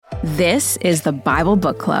This is the Bible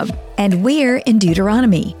Book Club. And we're in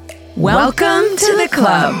Deuteronomy. Welcome to the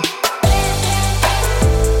club.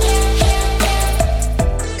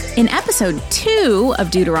 In episode 2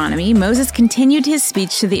 of Deuteronomy, Moses continued his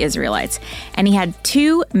speech to the Israelites, and he had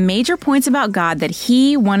 2 major points about God that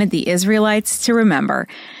he wanted the Israelites to remember: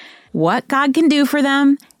 what God can do for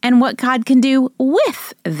them and what God can do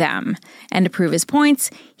with them. And to prove his points,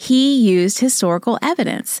 he used historical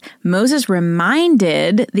evidence. Moses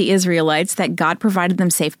reminded the Israelites that God provided them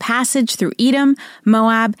safe passage through Edom,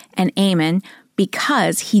 Moab, and Ammon,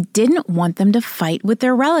 because he didn't want them to fight with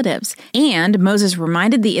their relatives. And Moses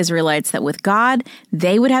reminded the Israelites that with God,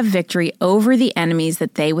 they would have victory over the enemies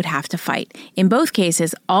that they would have to fight. In both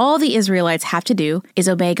cases, all the Israelites have to do is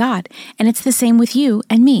obey God. And it's the same with you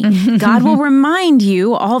and me. God will remind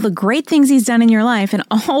you all the great things he's done in your life, and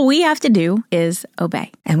all we have to do is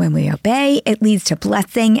obey. And when we obey, it leads to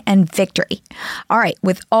blessing and victory. All right,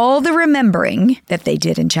 with all the remembering that they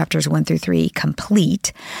did in chapters 1 through 3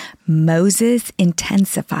 complete, Moses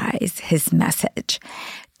intensifies his message.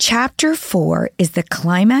 Chapter 4 is the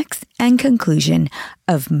climax and conclusion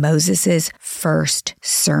of Moses' first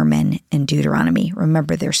sermon in Deuteronomy.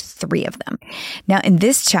 Remember, there's 3 of them. Now, in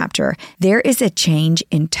this chapter, there is a change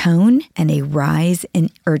in tone and a rise in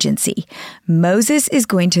urgency. Moses is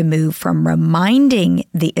going to move from reminding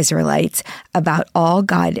the Israelites about all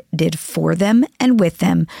God did for them and with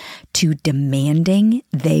them to demanding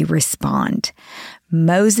they respond.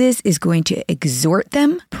 Moses is going to exhort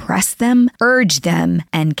them, press them, urge them,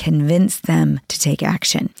 and convince them to take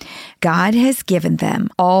action. God has given them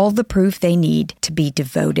all the proof they need to be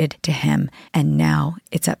devoted to him, and now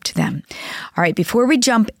it's up to them. All right, before we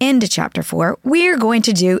jump into chapter 4, we're going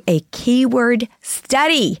to do a keyword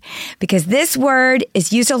study, because this word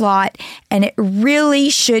is used a lot, and it really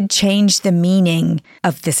should change the meaning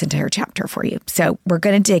of this entire chapter for you. So we're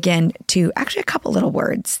going to dig into actually a couple little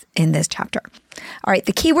words in this chapter. All right,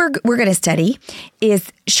 the key word we're going to study is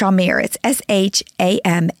shamir. It's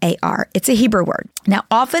S-H-A-M-A-R. It's a Hebrew word. Now,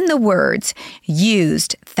 often the words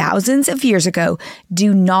used thousands of years ago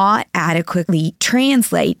do not adequately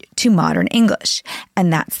translate to modern English,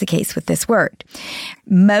 and that's the case with this word.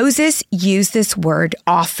 Moses used this word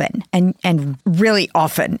often, and really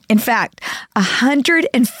often. In fact,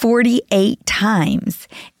 148 times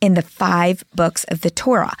in the 5 books of the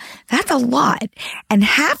Torah. That's a lot, and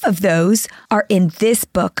half of those are in this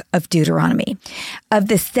book of Deuteronomy. Of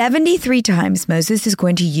the 73 times Moses is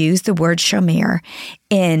going to use the word shamir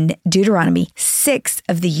in Deuteronomy, 6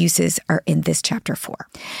 of the uses are in this chapter 4.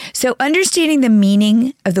 So understanding the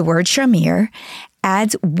meaning of the word shamir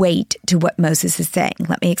adds weight to what Moses is saying.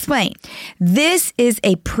 Let me explain. This is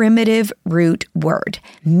a primitive root word,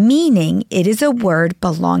 meaning it is a word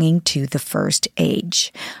belonging to the first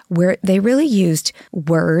age, where they really used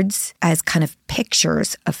words as kind of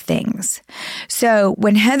pictures of things. So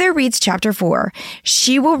when Heather reads chapter 4,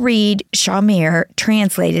 she will read shamir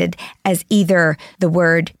translated as either the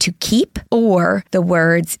word to keep or the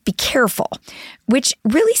words be careful, which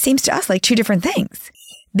really seems to us like 2 different things.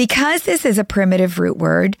 Because this is a primitive root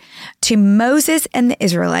word, to Moses and the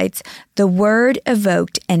Israelites, the word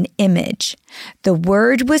evoked an image. The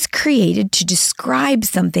word was created to describe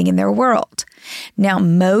something in their world. Now,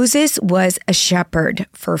 Moses was a shepherd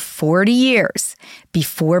for 40 years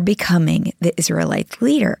before becoming the Israelite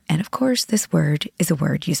leader. And of course, this word is a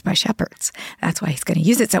word used by shepherds. That's why he's going to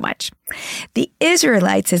use it so much. The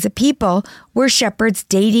Israelites as a people were shepherds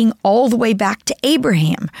dating all the way back to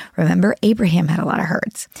Abraham. Remember, Abraham had a lot of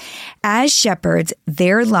herds. As shepherds,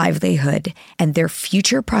 their livelihood and their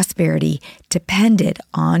future prosperity depended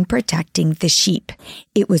on protecting the sheep.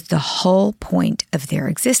 It was the whole point of their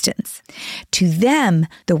existence. To them,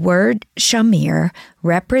 the word shamir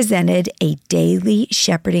represented a daily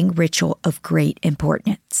shepherding ritual of great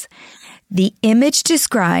importance. The image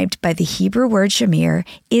described by the Hebrew word shamir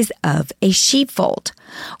is of a sheepfold.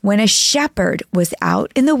 When a shepherd was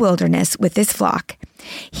out in the wilderness with his flock,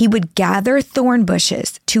 he would gather thorn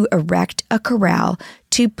bushes to erect a corral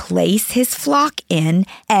to place his flock in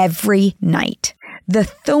every night. The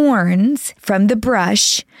thorns from the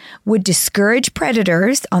brush would discourage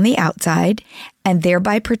predators on the outside and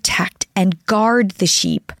thereby protect and guard the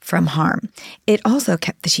sheep from harm. It also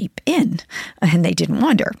kept the sheep in, and they didn't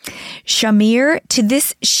wander. Shamir, to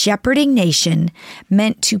this shepherding nation,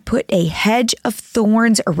 meant to put a hedge of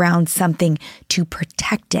thorns around something to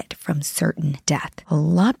protect it from certain death. A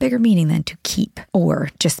lot bigger meaning than to keep or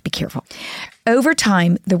just be careful. Over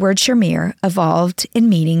time, the word shamir evolved in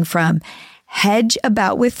meaning from hedge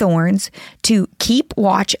about with thorns, to keep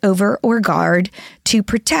watch over or guard, to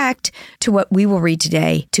protect, to what we will read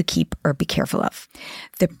today, to keep or be careful of.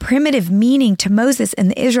 The primitive meaning to Moses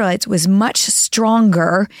and the Israelites was much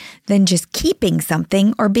stronger than just keeping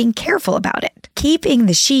something or being careful about it. Keeping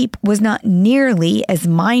the sheep was not nearly as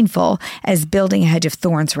mindful as building a hedge of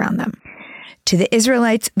thorns around them. To the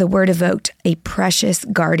Israelites, the word evoked a precious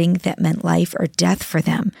guarding that meant life or death for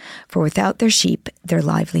them, for without their sheep, their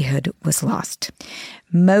livelihood was lost.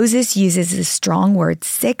 Moses uses this strong word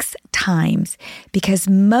 6 times because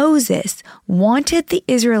Moses wanted the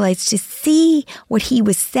Israelites to see what he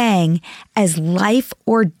was saying as life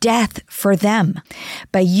or death for them.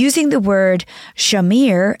 By using the word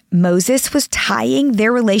shamir, Moses was tying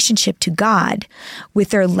their relationship to God with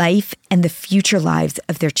their life and the future lives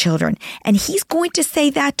of their children. And he's going to say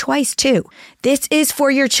that twice too. This is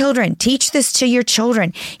for your children. Teach this to your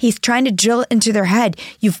children. He's trying to drill it into their head.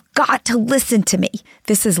 You've got to listen to me.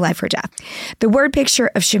 This is life or death. The word picture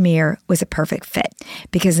of Shamir was a perfect fit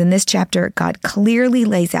because in this chapter, God clearly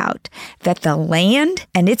lays out that the land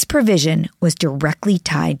and its provision was directly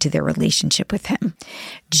tied to their relationship with him,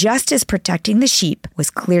 just as protecting the sheep was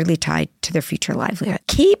clearly tied to their future livelihood.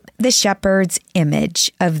 Keep the shepherd's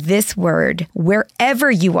image of this word wherever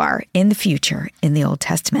you are in the future in the Old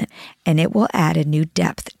Testament, and it will add a new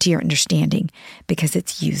depth to your understanding because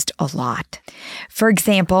it's used a lot. For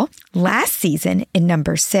example, last season in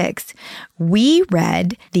number 6, we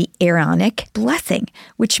read the Aaronic blessing,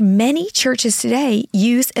 which many churches today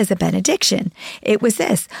use as a benediction. It was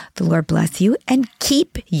this: the Lord bless you and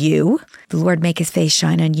keep you. The Lord make his face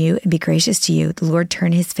shine on you and be gracious to you. The Lord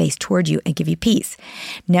turn his face toward you and give you peace.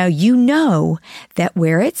 Now you know that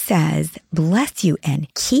where it says bless you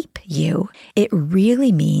and keep you, it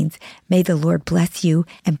really means may the Lord bless you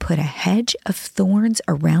and put a hedge of thorns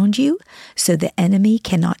around you so the enemy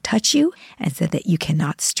cannot touch you and so that you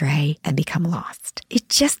cannot stray and become lost. It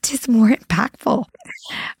just is more impactful.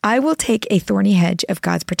 I will take a thorny hedge of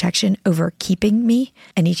God's protection over keeping me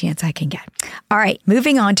any chance I can get. All right,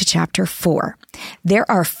 moving on to chapter 4. There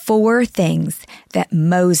are 4 things that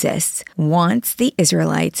Moses wants the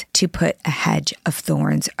Israelites to put a hedge of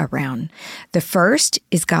thorns around. The first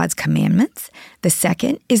is God's commandments. The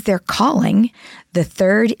second is their calling. The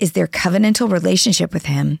third is their covenantal relationship with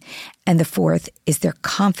him. And the fourth is their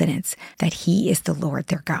confidence that he is the Lord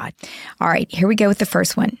their God. All right, here we go with the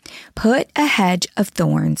first one. Put a hedge of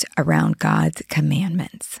thorns around God's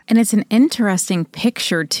commandments. And it's an interesting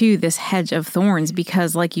picture, too, this hedge of thorns,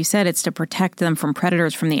 because like you said, it's to protect them from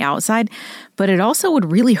predators from the outside, but it also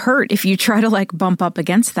would really hurt if you try to bump up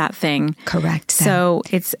against that thing. Correct. So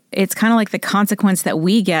it's kind of like the consequence that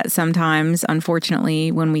we get sometimes,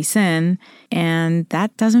 unfortunately, when we sin, and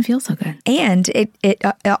that doesn't feel so good. And it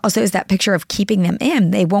also is that picture of keeping them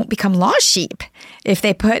in. They won't become lost sheep if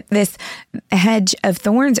they put this hedge of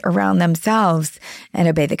thorns around themselves and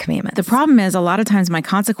obey the commandments. The problem is a lot of times my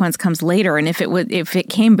consequence comes later, and if it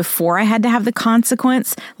came before I had to have the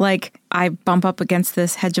consequence, like I bump up against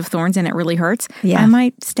this hedge of thorns and it really hurts, I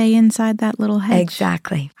might stay inside that little hedge.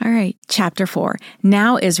 Exactly. All right, chapter 4.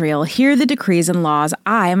 Now, Israel, hear the decrees and laws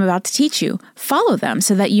I am about to teach you. Follow them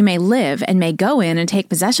so that you may live and may go in and take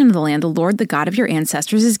possession of the land the Lord, the God of your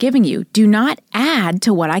ancestors, is giving you. Do not add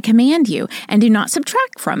to what I command you, and do not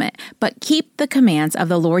subtract from it, but keep the commands of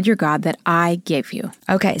the Lord your God that I give you.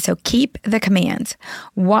 Okay, so keep the commands.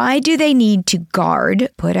 Why do they need to guard,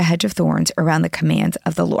 put a hedge of thorns around the commands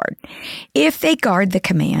of the Lord? If they guard the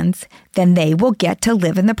commands, then they will get to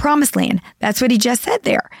live in the promised land. That's what he just said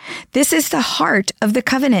there. This is the heart of the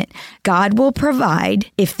covenant. God will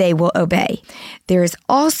provide if they will obey. There is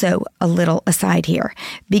also a little aside here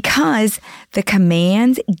because the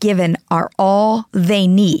commands given are all they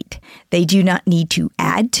need. They do not need to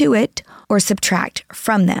add to it or subtract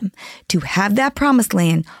from them. To have that promised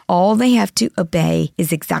land, all they have to obey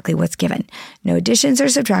is exactly what's given. No additions or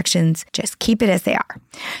subtractions, just keep it as they are.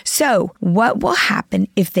 So what will happen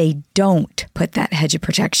if they don't put that hedge of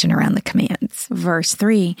protection around the commands? Verse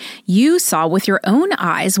 3, you saw with your own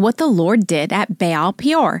eyes what the Lord did at Baal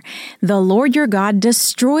Peor. The Lord your God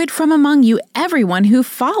destroyed from among you everyone who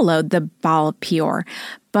followed the Baal Peor.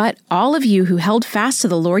 But all of you who held fast to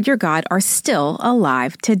the Lord your God are still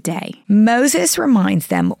alive today. Moses reminds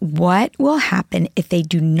them what will happen if they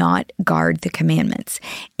do not guard the commandments.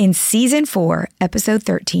 In season 4, episode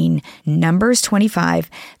 13, Numbers 25,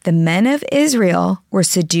 the men of Israel were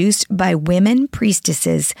seduced by women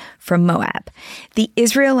priestesses from Moab. The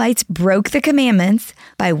Israelites broke the commandments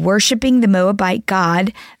by worshiping the Moabite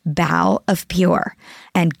god Baal of Peor,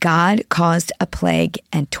 and God caused a plague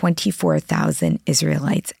and 24,000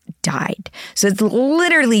 Israelites died. So it's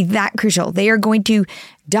literally that crucial. They are going to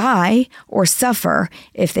die or suffer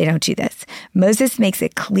if they don't do this. Moses makes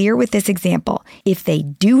it clear with this example. If they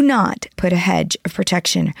do not put a hedge of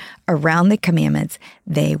protection around the commandments,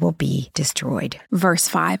 they will be destroyed. Verse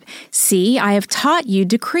 5, "See, I have taught you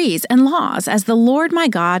decrees and laws as the Lord my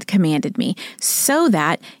God commanded me, so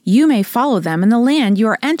that you may follow them in the land you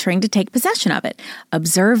are entering to take possession of it.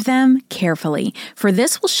 Observe them carefully, for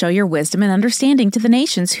this will show your wisdom and understanding to the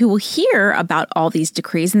nations who will hear about all these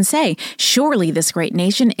decrees and say, 'Surely this great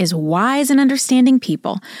nation is wise and understanding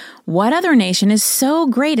people.' What other nation is so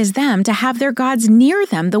great as them to have their gods near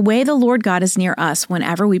them the way the Lord God is near us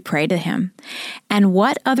whenever we pray to him? And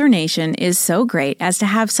what other nation is so great as to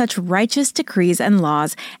have such righteous decrees and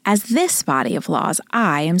laws as this body of laws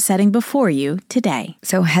I am setting before you today?"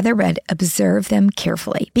 So Heather read, observe them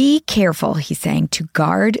carefully. Be careful, he's saying, to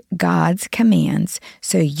guard God's commands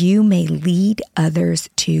so you may lead others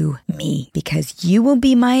to me, because you will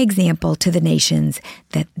be my example to the nations,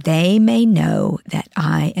 that they may know that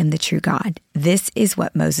I am the true God. This is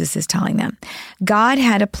what Moses is telling them. God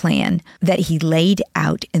had a plan that he laid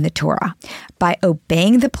out in the Torah. By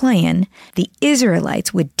obeying the plan, the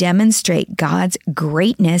Israelites would demonstrate God's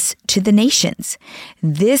greatness to the nations.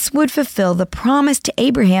 This would fulfill the promise to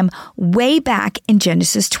Abraham way back in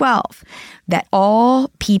Genesis 12, that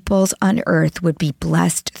all peoples on earth would be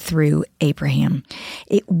blessed through Abraham.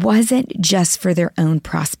 It wasn't just for their own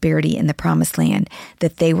prosperity in the promised land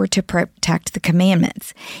that they were to protect the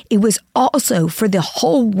commandments. It was also for the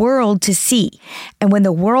whole world to see. And when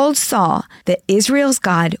the world saw that Israel's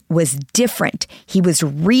God was different, he was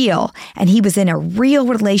real, and he was in a real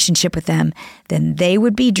relationship with them, then they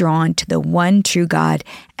would be drawn to the one true God,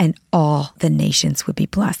 and all the nations would be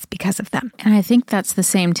blessed because of them. And I think that's the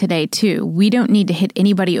same today, too. We don't need to hit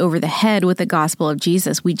anybody over the head with the gospel of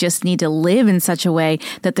Jesus. We just need to live in such a way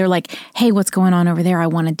that they're like, hey, what's going on over there? I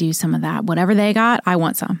want to do some of that. Whatever they got, I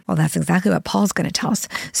want some. Well, that's exactly what Paul's going to tell us.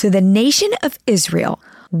 So the nation of Israel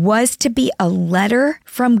was to be a letter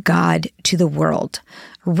from God to the world,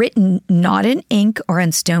 written not in ink or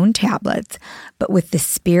on stone tablets, but with the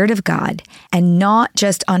Spirit of God, and not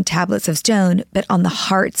just on tablets of stone, but on the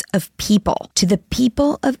hearts of people. To the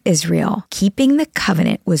people of Israel, keeping the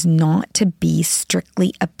covenant was not to be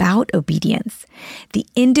strictly about obedience. The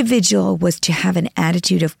individual was to have an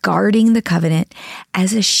attitude of guarding the covenant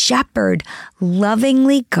as a shepherd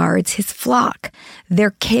lovingly guards his flock.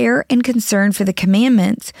 Their care and concern for the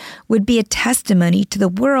commandments would be a testimony to the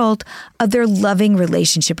world of their loving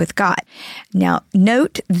relationship with God. Now,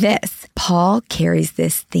 note this. Paul carries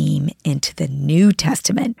this theme into the New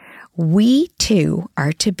Testament. We too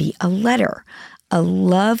are to be a letter, a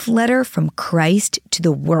love letter from Christ to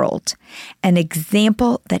the world, an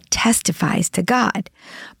example that testifies to God.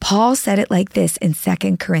 Paul said it like this in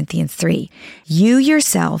 2 Corinthians 3. You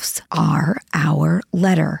yourselves are our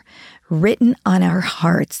letter, written on our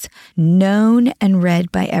hearts, known and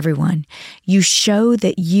read by everyone. You show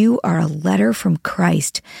that you are a letter from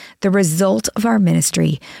Christ, the result of our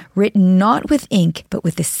ministry, written not with ink, but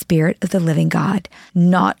with the Spirit of the living God,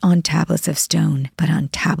 not on tablets of stone, but on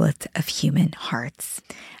tablets of human hearts.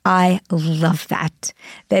 I love that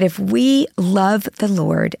if we love the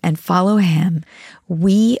Lord and follow him,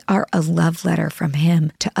 we are a love letter from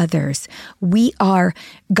him to others.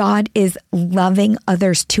 God is loving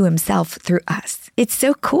others to himself through us. It's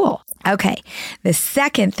so cool. Okay, the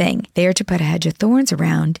second thing they are to put a hedge of thorns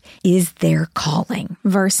around is their calling.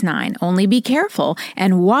 Verse 9, only be careful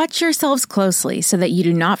and watch yourselves closely so that you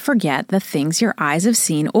do not forget the things your eyes have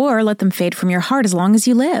seen or let them fade from your heart as long as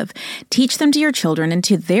you live. Teach them to your children and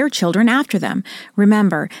to their children after them.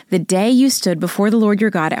 Remember the day you stood before the Lord your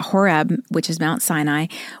God at Horeb, which is Mount Sinai,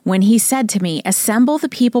 when he said to me, assemble the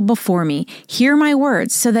people before me, hear my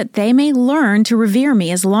words, so that they may learn to revere me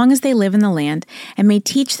as long as they live in the land, and may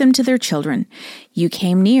teach them to their children. You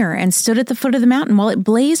came near and stood at the foot of the mountain while it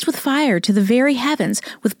blazed with fire to the very heavens,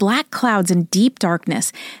 with black clouds and deep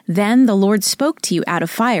darkness. Then the Lord spoke to you out of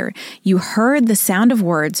fire. You heard the sound of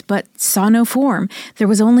words, but saw no form. There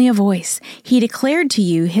was only a voice. He declared to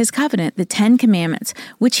you his covenant, the 10 Commandments,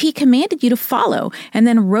 which he commanded you to follow, and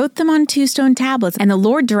then wrote them on 2 stone tablets. And the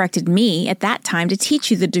Lord directed me at that time to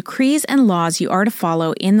teach you the decrees and laws you are to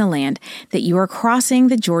follow in the land that you are crossing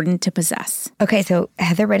the Jordan to possess. Okay, so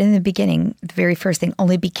Heather read in the beginning, the very first thing,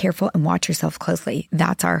 only be careful and watch yourself closely.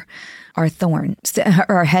 That's our thorn,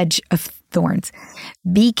 our hedge of thorns.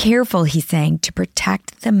 Be careful, he's saying, to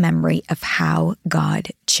protect the memory of how God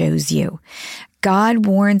chose you. God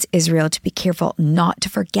warns Israel to be careful not to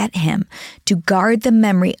forget him, to guard the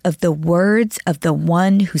memory of the words of the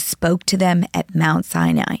one who spoke to them at Mount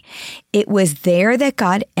Sinai. It was there that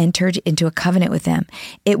God entered into a covenant with them.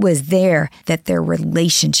 It was there that their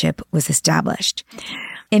relationship was established.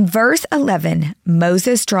 In verse 11,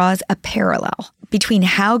 Moses draws a parallel between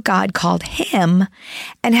how God called him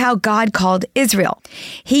and how God called Israel.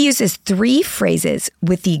 He uses 3 phrases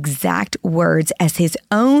with the exact words as his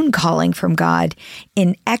own calling from God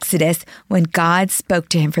in Exodus when God spoke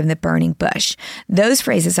to him from the burning bush. Those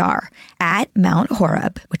phrases are at Mount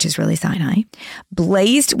Horeb, which is really Sinai,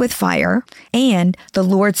 blazed with fire, and the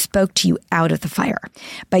Lord spoke to you out of the fire.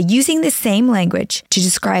 By using the same language to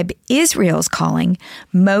describe Israel's calling,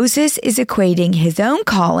 Moses is equating his own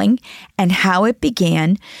calling and how it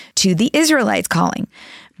began to the Israelites' calling.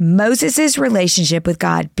 Moses' relationship with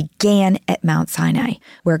God began at Mount Sinai,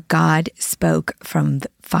 where God spoke from the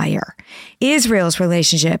fire. Israel's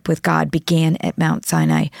relationship with God began at Mount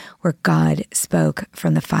Sinai, where God spoke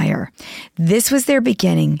from the fire. This was their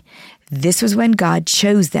beginning. This was when God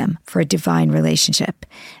chose them for a divine relationship.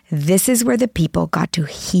 This is where the people got to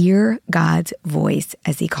hear God's voice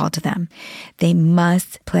as he called to them. They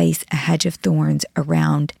must place a hedge of thorns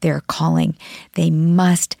around their calling. They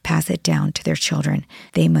must pass it down to their children.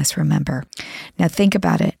 They must remember. Now think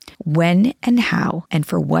about it. When and how and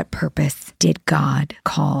for what purpose did God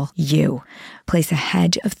call you? Place a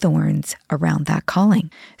hedge of thorns around that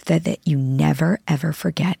calling so that you never, ever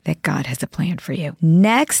forget that God has a plan for you.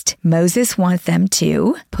 Next, Moses wants them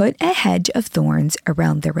to put a hedge of thorns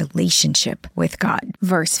around their relationship with God.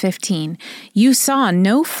 Verse 15, you saw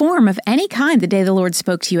no form of any kind the day the Lord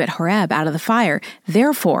spoke to you at Horeb out of the fire.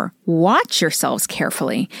 Therefore, watch yourselves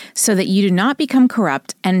carefully so that you do not become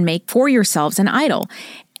corrupt and make for yourselves an idol,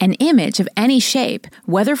 an image of any shape,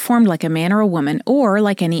 whether formed like a man or a woman, or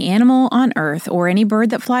like any animal on earth, or any bird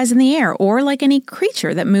that flies in the air, or like any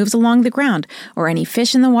creature that moves along the ground, or any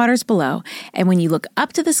fish in the waters below. And when you look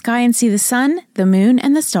up to the sky and see the sun, the moon,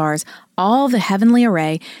 and the stars, all the heavenly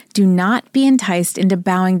array, do not be enticed into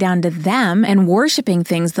bowing down to them and worshiping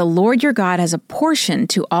things the Lord your God has apportioned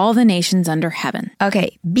to all the nations under heaven.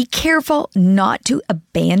 Okay, be careful not to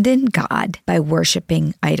abandon God by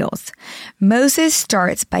worshiping idols. Moses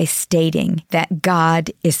starts by stating that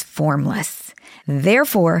God is formless.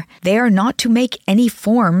 Therefore, they are not to make any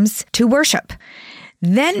forms to worship.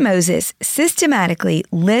 Then Moses systematically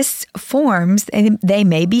lists forms they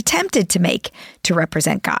may be tempted to make to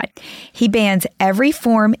represent God. He bans every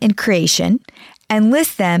form in creation and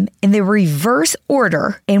lists them in the reverse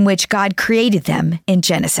order in which God created them in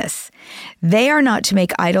Genesis. They are not to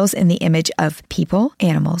make idols in the image of people,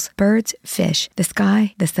 animals, birds, fish, the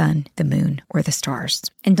sky, the sun, the moon, or the stars.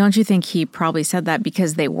 And don't you think he probably said that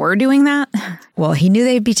because they were doing that? Well, he knew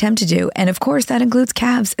they'd be tempted to. And of course, that includes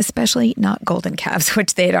calves, especially not golden calves,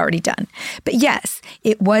 which they had already done. But yes,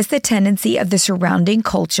 it was the tendency of the surrounding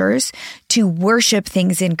cultures to worship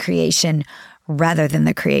things in creation rather than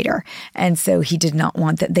the creator. And so he did not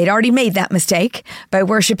want that. They'd already made that mistake by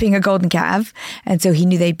worshiping a golden calf. And so he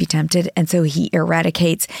knew they'd be tempted. And so he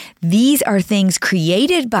eradicates. These are things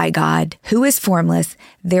created by God, who is formless.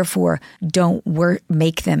 Therefore, don't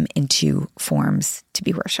make them into forms to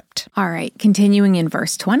be worshipped. All right, continuing in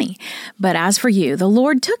verse 20. But as for you, the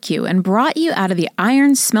Lord took you and brought you out of the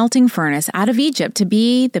iron smelting furnace out of Egypt to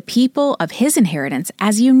be the people of his inheritance,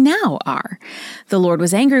 as you now are. The Lord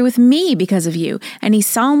was angry with me because of you, and he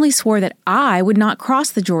solemnly swore that I would not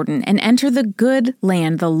cross the Jordan and enter the good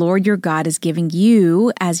land the Lord your God is giving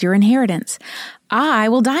you as your inheritance. I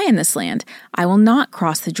will die in this land. I will not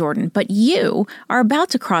cross the Jordan, but you are about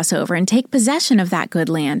to cross over and take possession of that good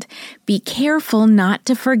land. Be careful not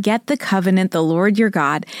to forget the covenant the Lord your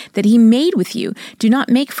God that he made with you. Do not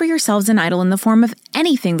make for yourselves an idol in the form of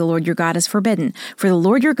anything the Lord your God has forbidden. For the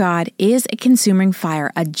Lord your God is a consuming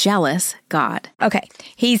fire, a jealous God. Okay,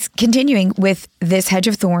 he's continuing with this hedge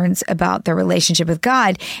of thorns about their relationship with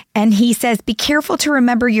God. And he says, be careful to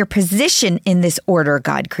remember your position in this order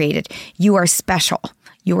God created. You are special.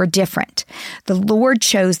 You are different. The Lord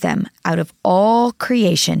chose them out of all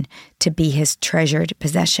creation to be his treasured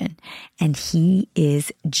possession, and he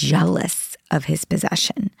is jealous of his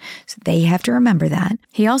possession. So they have to remember that.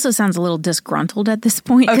 He also sounds a little disgruntled at this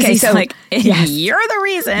point. Okay, he's so like, yes. You're the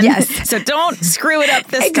reason. Yes. So don't screw it up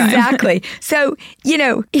this time. Exactly. So,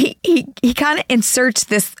 he kind of inserts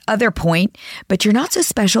this other point, but you're not so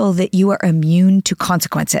special that you are immune to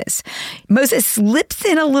consequences. Moses slips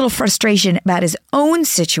in a little frustration about his own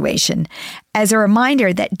situation as a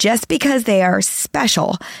reminder that just because they are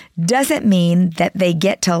special doesn't mean that they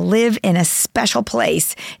get to live in a special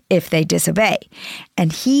place if they disobey.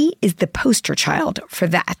 And he is the poster child for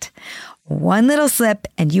that. One little slip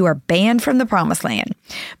and you are banned from the promised land.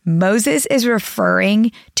 Moses is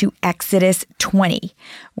referring to Exodus 20,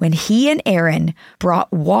 when he and Aaron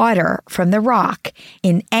brought water from the rock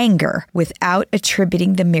in anger without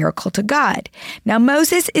attributing the miracle to God. Now,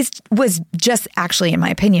 Moses was just actually, in my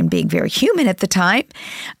opinion, being very human at the time,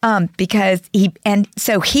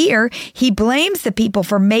 so here he blames the people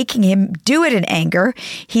for making him do it in anger.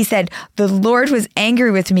 He said, the Lord was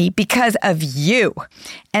angry with me because of you.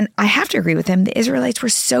 And I have to agree with him. The Israelites were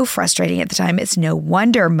so frustrating at the time. It's no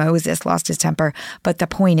wonder Moses lost his temper. But the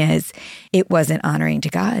point is, it wasn't honoring to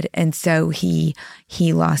God. And so he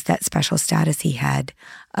lost that special status he had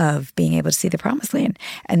of being able to see the promised land.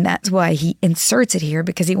 And that's why he inserts it here,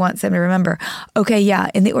 because he wants them to remember, okay, yeah,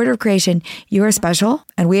 in the order of creation, you are special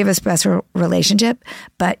and we have a special relationship,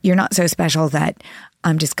 but you're not so special that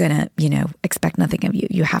I'm just going to, expect nothing of you.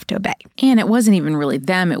 You have to obey. And it wasn't even really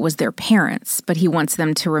them. It was their parents. But he wants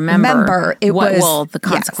them to remember what will the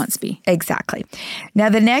consequence be. Exactly. Now,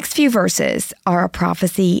 the next few verses are a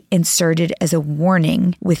prophecy inserted as a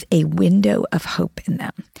warning with a window of hope in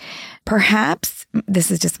them. Perhaps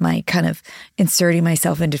this is just my kind of inserting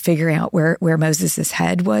myself into figuring out where Moses'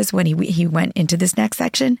 head was when he went into this next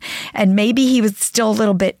section. And maybe he was still a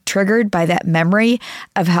little bit triggered by that memory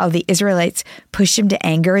of how the Israelites pushed him to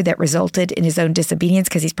anger that resulted in his own disobedience,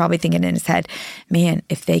 because he's probably thinking in his head, man,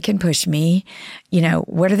 if they can push me,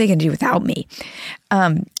 what are they going to do without me?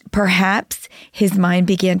 Perhaps his mind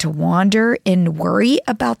began to wander in worry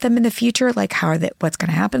about them in the future, like what's going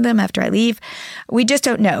to happen to them after I leave. We just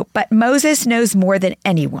don't know. But Moses knows more than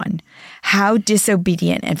anyone how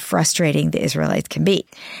disobedient and frustrating the Israelites can be.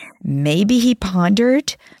 Maybe he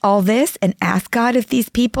pondered all this and asked God if these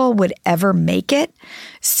people would ever make it.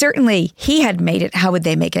 Certainly, he had made it. How would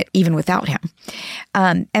they make it even without him?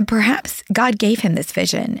 And perhaps God gave him this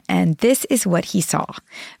vision, and this is what he saw.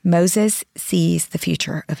 Moses sees the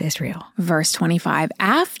future of Israel. Verse 25,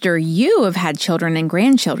 after you have had children and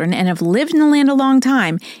grandchildren and have lived in the land a long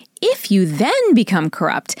time, if you then become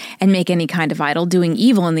corrupt and make any kind of idol, doing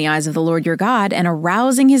evil in the eyes of the Lord your God and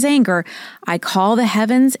arousing his anger, I call the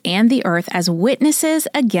heavens and the earth as witnesses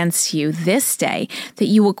against you this day, that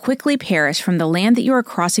you will quickly perish from the land that you are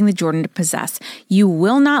crossing the Jordan to possess. You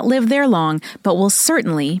will not live there long, but will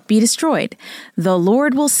certainly be destroyed. The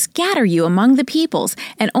Lord will scatter you among the peoples,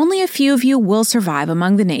 and only a few of you will survive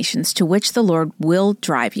among the nations to which the Lord will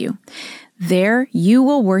drive you. There you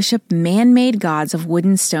will worship man-made gods of wood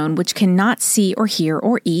and stone, which cannot see or hear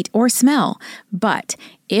or eat or smell. But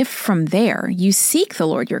if from there you seek the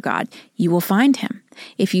Lord your God, you will find him,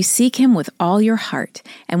 if you seek him with all your heart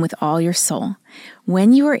and with all your soul.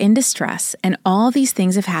 When you are in distress and all these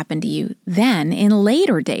things have happened to you, then in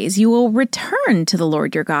later days you will return to the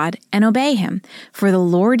Lord your God and obey him. For the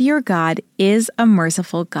Lord your God is a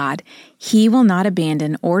merciful God. He will not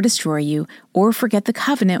abandon or destroy you or forget the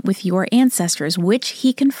covenant with your ancestors, which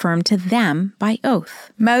he confirmed to them by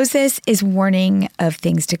oath. Moses is warning of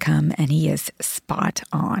things to come, and he is spot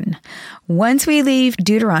on. Once we leave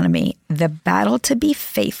Deuteronomy, the battle to be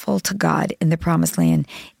faithful to God in the Promised Land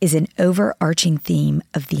is an overarching theme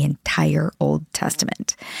of the entire Old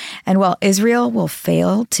Testament. And while Israel will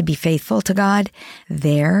fail to be faithful to God,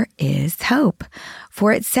 there is hope.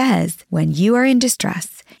 For it says, when you are in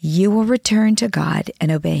distress, you will return to God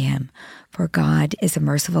and obey him. For God is a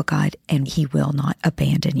merciful God, and he will not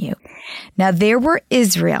abandon you. Now, there were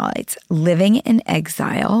Israelites living in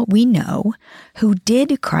exile, we know, who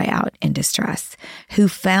did cry out in distress, who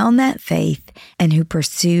found that faith, and who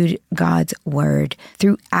pursued God's word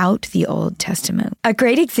throughout the Old Testament. A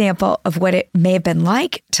great example of what it may have been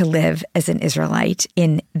like to live as an Israelite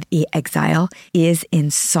in the exile is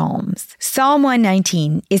in Psalms. Psalm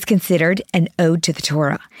 119 is considered an ode to the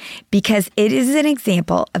Torah because it is an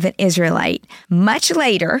example of an Israelite much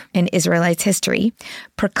later in Israelites' history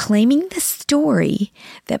proclaiming the story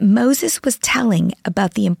that Moses was telling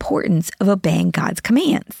about the importance of obeying God's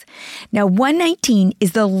commands. Now, 119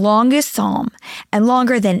 is the longest psalm and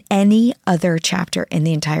longer than any other chapter in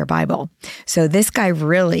the entire Bible. So this guy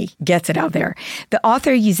really gets it out there. The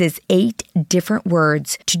author uses 8 different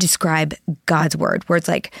words to describe God's word, words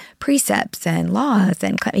like precepts and laws,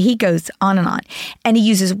 and he goes on. And he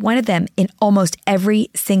uses one of them in almost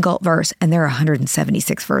every single verse, and there are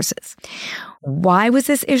 176 verses. Why was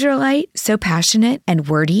this Israelite so passionate and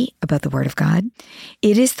wordy about the word of God?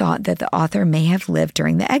 It is thought that the author may have lived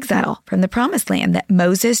during the exile from the Promised Land that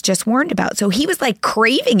Moses just warned about. So he was like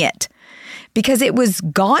craving it because it was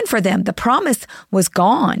gone for them. The promise was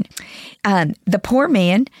gone. The poor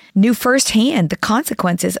man knew firsthand the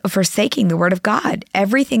consequences of forsaking the word of God.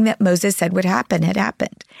 Everything that Moses said would happen had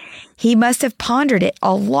happened. He must have pondered it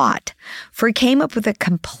a lot, for he came up with a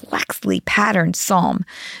complexly patterned psalm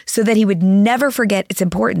so that he would never forget its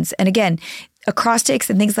importance. And again, acrostics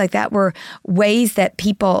and things like that were ways that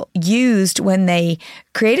people used when they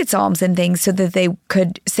created psalms and things so that they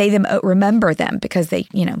could say them, remember them, because they,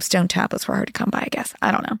 stone tablets were hard to come by, I guess.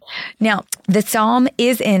 I don't know. Now, the psalm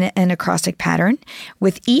is in an acrostic pattern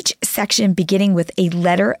with each section beginning with a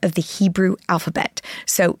letter of the Hebrew alphabet.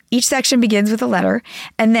 So each section begins with a letter,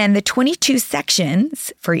 and then the 22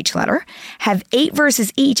 sections for each letter have 8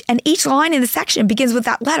 verses each, and each line in the section begins with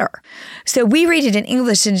that letter. So we read it in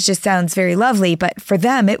English and it just sounds very lovely, but for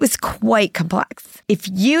them, it was quite complex. If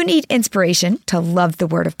you need inspiration to love the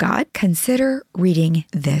Word of God, consider reading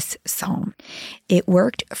this psalm. It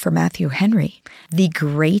worked for Matthew Henry, the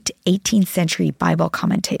great 18th century Bible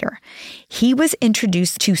commentator. He was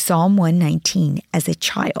introduced to Psalm 119 as a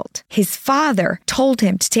child. His father told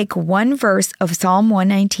him to take one verse of Psalm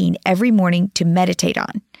 119 every morning to meditate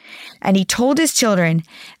on. And he told his children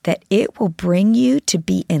that it will bring you to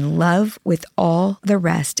be in love with all the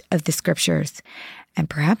rest of the scriptures. And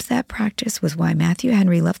perhaps that practice was why Matthew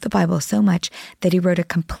Henry loved the Bible so much that he wrote a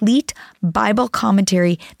complete Bible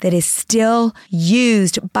commentary that is still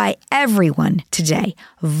used by everyone today,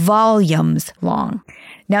 volumes long.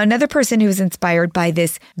 Now, another person who was inspired by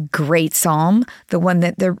this great psalm, the one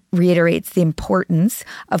that reiterates the importance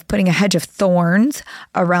of putting a hedge of thorns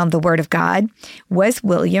around the Word of God, was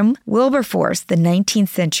William Wilberforce, the 19th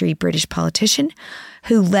century British politician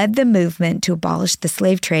who led the movement to abolish the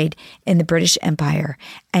slave trade in the British Empire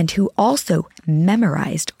and who also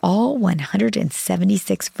memorized all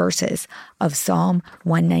 176 verses of Psalm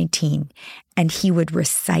 119. And he would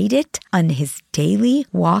recite it on his daily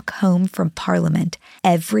walk home from Parliament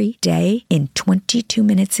every day in 22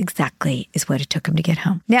 minutes exactly is what it took him to get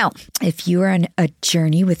home. Now, if you are on a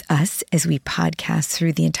journey with us as we podcast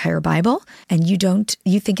through the entire Bible and you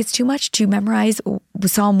think it's too much to memorize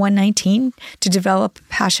Psalm 119 to develop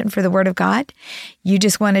passion for the Word of God, you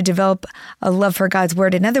just want to develop a love for God's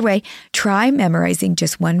Word another way, try memorizing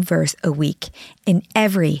just one verse a week. In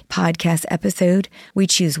every podcast episode, we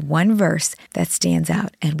choose one verse that stands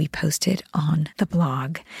out and we post it on the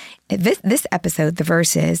blog. This episode, the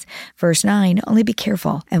verse is verse 9, only be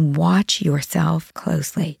careful and watch yourself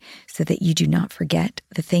closely so that you do not forget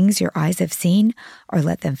the things your eyes have seen or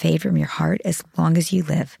let them fade from your heart as long as you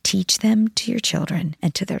live. Teach them to your children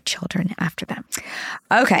and to their children after them.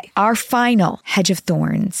 Okay, our final hedge of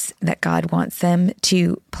thorns that God wants them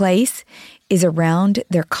to place is around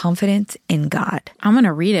their confidence in God. I'm going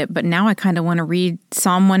to read it, but now I kind of want to read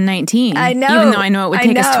Psalm 119. I know. Even though I know it would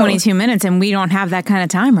take us 22 minutes and we don't have that kind of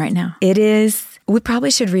time right now. It is. We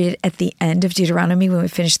probably should read it at the end of Deuteronomy when we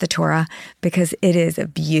finish the Torah because it is a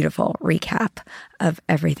beautiful recap of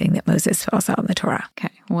everything that Moses spells out in the Torah.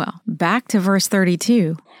 Okay, well, back to verse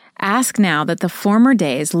 32. Ask now that the former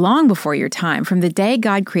days, long before your time, from the day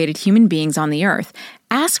God created human beings on the earth,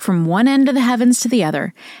 ask from one end of the heavens to the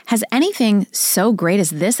other, has anything so great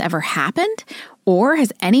as this ever happened? Or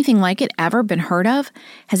has anything like it ever been heard of?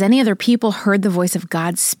 Has any other people heard the voice of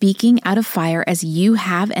God speaking out of fire as you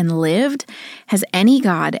have and lived? Has any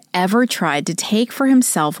God ever tried to take for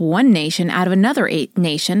himself one nation out of another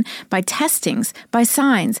nation by testings, by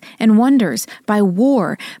signs and wonders, by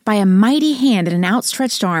war, by a mighty hand and an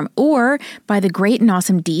outstretched arm, or by the great and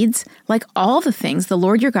awesome deeds, like all the things the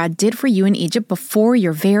Lord your God did for you in Egypt before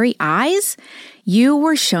your very eyes? You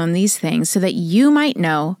were shown these things so that you might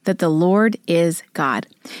know that the Lord is God.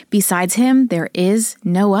 Besides him, there is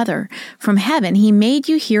no other. From heaven, he made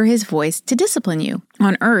you hear his voice to discipline you.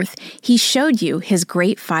 On earth, he showed you his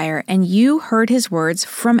great fire, and you heard his words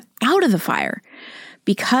from out of the fire.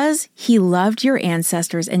 Because he loved your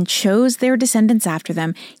ancestors and chose their descendants after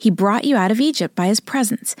them, he brought you out of Egypt by his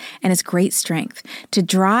presence and his great strength, to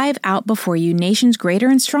drive out before you nations greater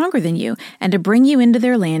and stronger than you, and to bring you into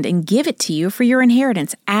their land and give it to you for your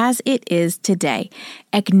inheritance, as it is today.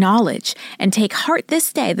 Acknowledge and take heart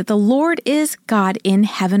this day that the Lord is God in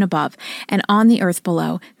heaven above and on the earth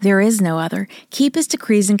below. There is no other. Keep his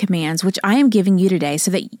decrees and commands, which I am giving you today, so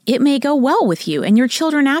that it may go well with you and your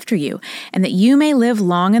children after you, and that you may live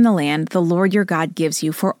long in the land the Lord your God gives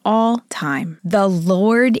you for all time. The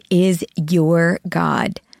Lord is your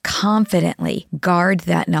God. Confidently guard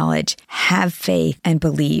that knowledge, have faith, and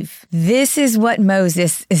believe. This is what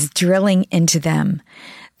Moses is drilling into them.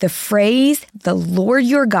 The phrase, the Lord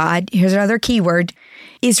your God, here's another key word,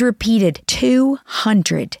 is repeated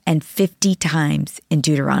 250 times in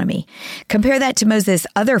Deuteronomy. Compare that to Moses'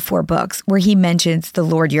 other 4 books, where he mentions the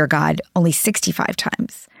Lord your God only 65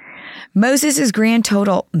 times. Moses' grand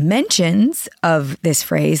total mentions of this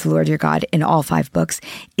phrase, Lord your God, in all 5 books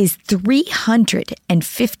is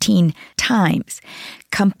 315 times,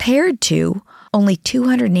 compared to only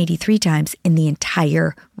 283 times in the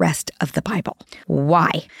entire rest of the Bible.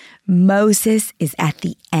 Why? Moses is at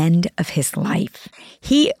the end of his life.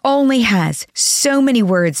 He only has so many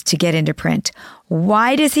words to get into print.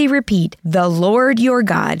 Why does he repeat the Lord your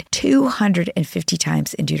God 250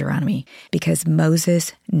 times in Deuteronomy? Because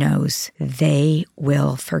Moses knows they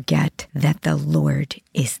will forget that the Lord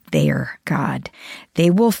is their God. They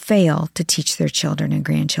will fail to teach their children and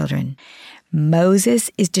grandchildren.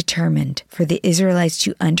 Moses is determined for the Israelites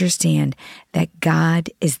to understand that God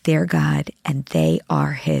is their God and they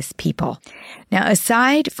are his people. Now,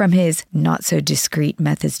 aside from his not so discreet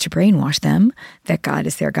methods to brainwash them that God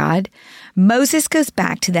is their God, Moses goes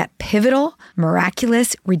back to that pivotal,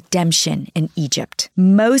 miraculous redemption in Egypt.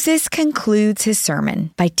 Moses concludes his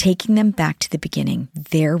sermon by taking them back to the beginning,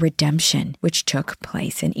 their redemption, which took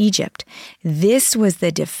place in Egypt. This was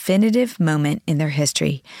the definitive moment in their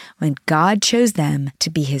history when God chose them to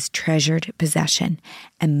be his treasured possession,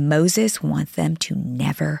 and Moses wants them to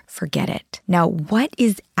never forget it. Now, what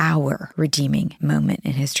is our redeeming moment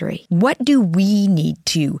in history? What do we need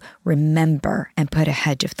to remember and put a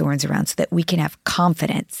hedge of thorns around so that we can have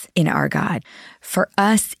confidence in our God? For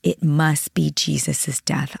us, it must be Jesus'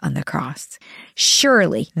 death on the cross.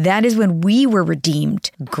 Surely that is when we were redeemed,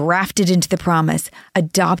 grafted into the promise,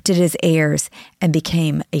 adopted as heirs, and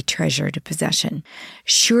became a treasured possession.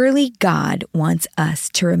 Surely God wants us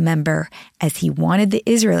to remember, as he wanted the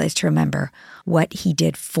Israelites to remember, what he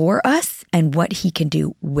did for us and what he can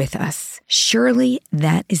do with us. Surely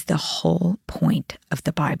that is the whole point of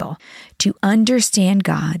the Bible, to understand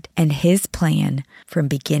God and his plan from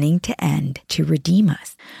beginning to end to redeem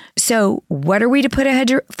us. So what are we to put a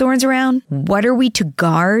hedge of thorns around? What are we to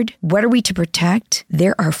guard? What are we to protect?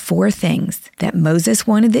 There are 4 things that Moses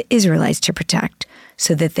wanted the Israelites to protect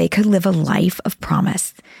so that they could live a life of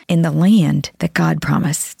promise in the land that God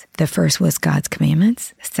promised. The first was God's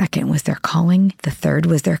commandments. The second was their calling. The third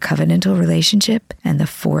was their covenantal relationship. And the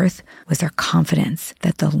fourth was their confidence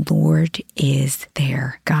that the Lord is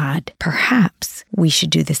their God. Perhaps we should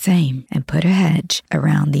do the same and put a hedge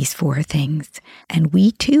around these 4 things, and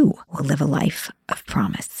we too will live a life of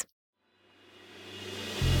promise.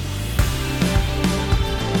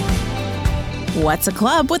 What's a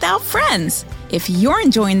club without friends? If you're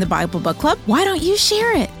enjoying the Bible Book Club, why don't you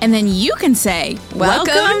share it? And then you can say,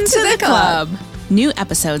 Welcome to the club. New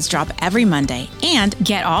episodes drop every Monday, and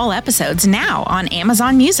get all episodes now on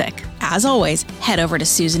Amazon Music. As always, head over to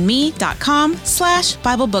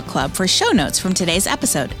susanme.com/Bible Book Club for show notes from today's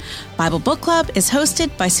episode. Bible Book Club is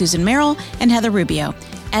hosted by Susan Merrill and Heather Rubio,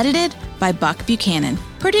 edited by Buck Buchanan,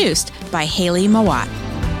 produced by Haley Mawat.